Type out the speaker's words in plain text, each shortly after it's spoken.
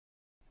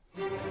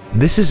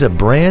This is a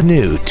brand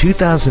new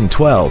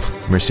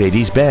 2012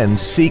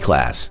 Mercedes-Benz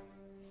C-Class.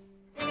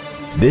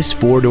 This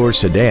four-door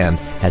sedan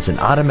has an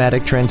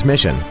automatic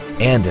transmission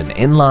and an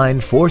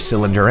inline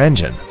four-cylinder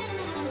engine.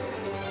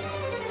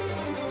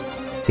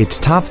 Its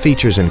top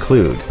features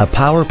include a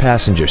power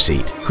passenger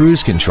seat,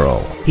 cruise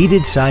control,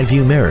 heated side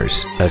view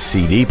mirrors, a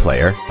CD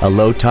player, a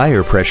low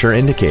tire pressure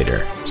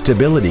indicator,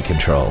 stability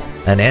control,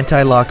 an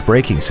anti-lock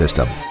braking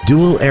system,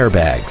 dual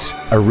airbags,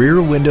 a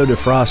rear window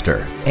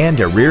defroster,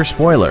 and a rear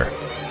spoiler.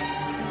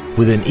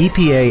 With an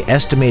EPA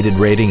estimated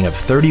rating of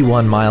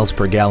 31 miles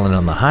per gallon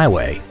on the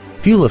highway,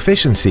 fuel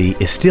efficiency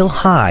is still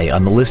high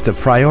on the list of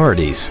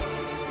priorities.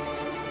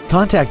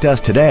 Contact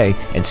us today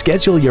and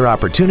schedule your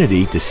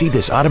opportunity to see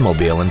this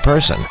automobile in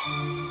person.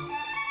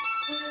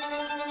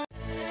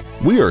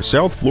 We are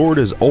South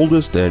Florida's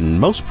oldest and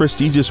most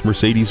prestigious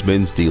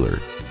Mercedes-Benz dealer,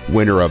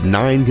 winner of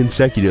 9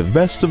 consecutive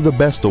Best of the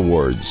Best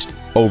awards.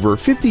 Over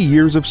 50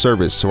 years of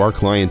service to our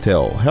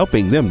clientele,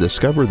 helping them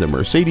discover the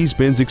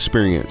Mercedes-Benz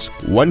experience,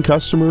 one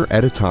customer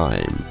at a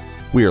time.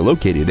 We are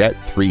located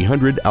at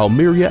 300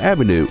 Almeria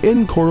Avenue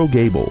in Coral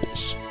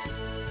Gables.